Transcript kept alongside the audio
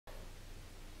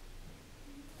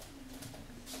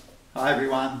Hi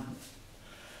everyone.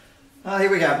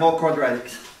 Here we go, more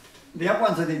quadratics. The other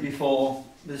ones I did before,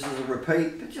 this is a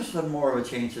repeat, but just more of a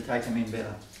chance to take them in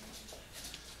better.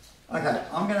 Okay,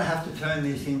 I'm going to have to turn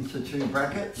this into two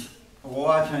brackets.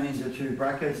 Why I turn into two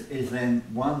brackets is then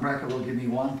one bracket will give me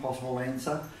one possible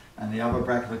answer and the other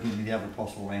bracket will give me the other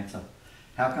possible answer.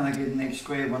 How can I get an x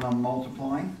squared when I'm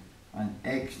multiplying? An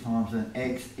x times an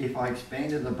x, if I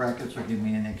expanded the brackets, will give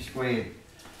me an x squared.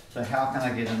 So how can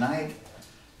I get an 8?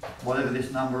 Whatever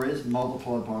this number is,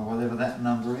 multiplied by whatever that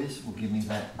number is, will give me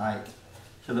that 8.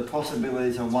 So the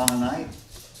possibilities are 1 and 8,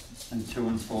 and 2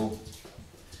 and 4.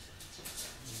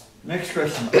 Next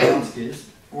question I ask is,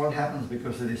 what happens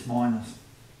because of this minus?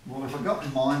 Well, if I've got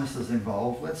minuses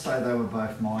involved, let's say they were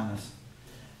both minus.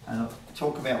 And I'll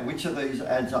talk about which of these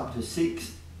adds up to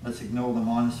 6. Let's ignore the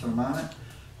minus for a moment.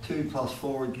 2 plus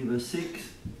 4 would give us 6.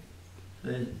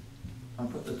 There, I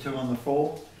put the 2 on the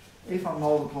 4. If I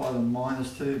multiply the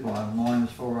minus 2 by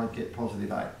minus 4, I'd get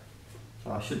positive 8. So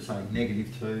I should say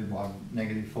negative 2 by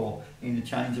negative 4.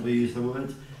 Interchangeably use the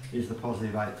words, is the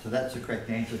positive 8. So that's the correct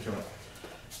answer to it.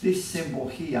 This symbol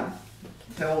here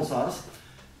tells us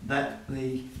that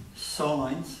the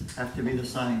signs have to be the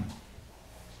same.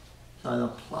 So the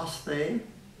plus there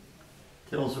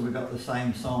tells us we've got the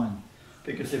same sign.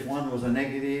 Because if one was a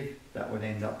negative, that would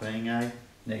end up being a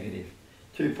negative.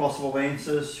 Two possible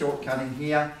answers, shortcutting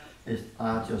here, is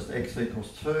just x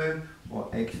equals 2 or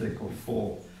x equals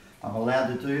 4. I'm allowed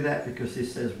to do that because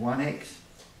this says 1x.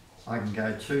 I can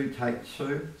go 2 take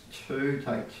 2, 2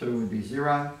 take 2 would be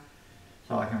 0.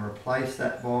 So I can replace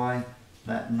that by,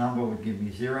 that number would give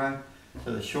me 0.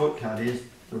 So the shortcut is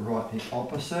to write the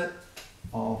opposite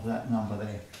of that number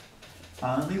there.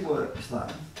 Only works though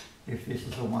if this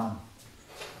is a 1.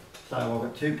 So I've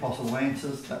got two possible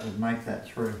answers that would make that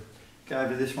true. Go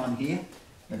over this one here.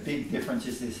 The big difference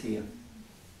is this here.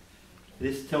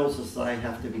 This tells us they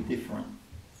have to be different.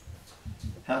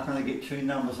 How can I get two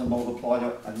numbers and multiply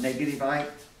to a negative 8?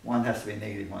 One has to be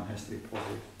negative, one has to be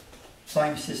positive.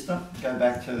 Same system, go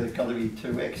back to there's got to be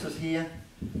two x's here.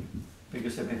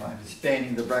 Because if I'm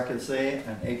expanding the brackets there,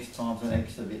 an x times an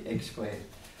x would be x squared.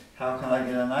 How can I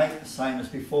get an 8? The same as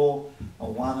before, a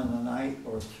 1 and an 8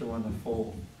 or a 2 and a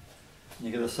 4.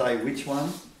 You've got to say which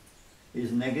one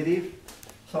is negative.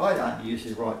 So I don't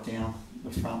usually write down the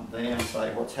front there and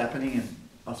say what's happening, and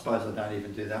I suppose I don't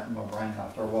even do that in my brain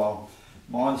after a while.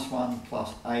 Minus 1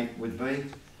 plus 8 would be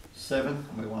 7,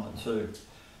 and we want a 2.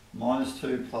 Minus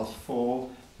 2 plus 4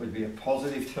 would be a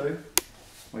positive 2.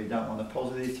 We don't want a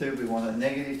positive 2, we want a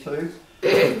negative 2.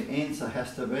 The answer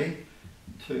has to be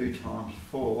 2 times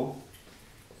 4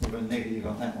 with a negative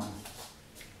on that one.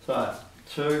 So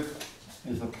 2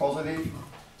 is a positive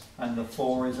and the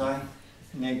 4 is a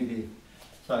negative.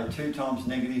 So 2 times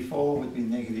negative 4 would be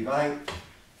negative 8.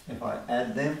 If I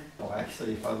add them, or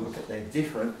actually if I look at their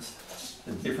difference,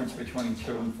 the difference between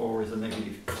 2 and 4 is a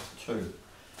negative 2.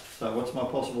 So what's my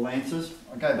possible answers?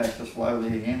 I'll go back to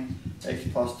slowly again. X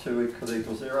plus 2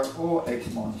 equals 0 or x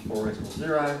minus 4 equals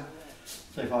 0.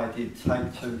 So if I did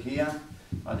take 2 here,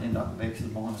 I'd end up with x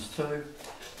is minus 2.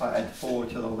 If I add 4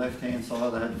 to the left hand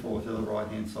side, I add 4 to the right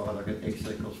hand side, I get x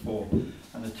equals 4.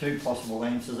 And the two possible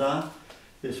answers are,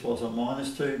 this was a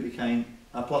minus 2, became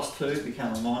a plus 2,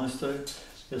 became a minus 2.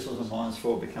 This was a minus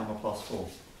 4, became a plus 4.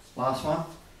 Last one,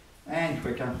 and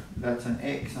quicker, that's an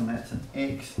x and that's an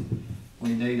x. We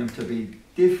need them to be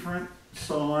different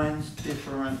signs,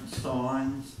 different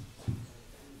signs.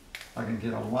 I can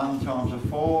get a 1 times a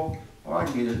 4, or I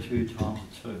can get a 2 times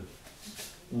a 2.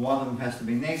 One of them has to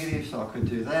be negative, so I could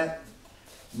do that.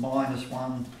 Minus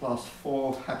 1 plus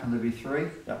 4 happened to be 3.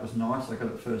 That was nice, I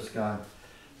got it first go.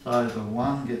 So the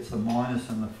 1 gets the minus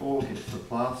and the 4 gets the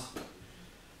plus.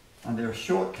 And there are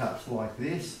shortcuts like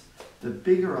this. The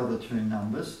bigger of the two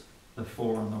numbers, the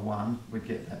 4 and the 1, would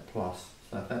get that plus.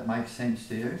 So if that makes sense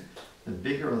to you, the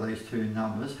bigger of these two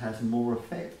numbers has more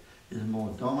effect, is more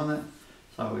dominant,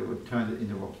 so we would turn it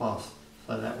into a plus.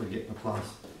 So that would get the plus.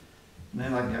 And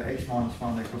then I can go x minus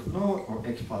 1 equals 0, or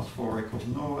x plus 4 equals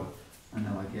 0, and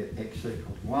then I get x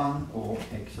equals 1, or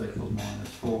x equals minus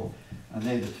 4. And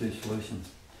they're the two solutions.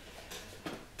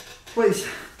 Please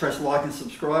press like and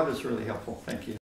subscribe, it's really helpful. Thank you.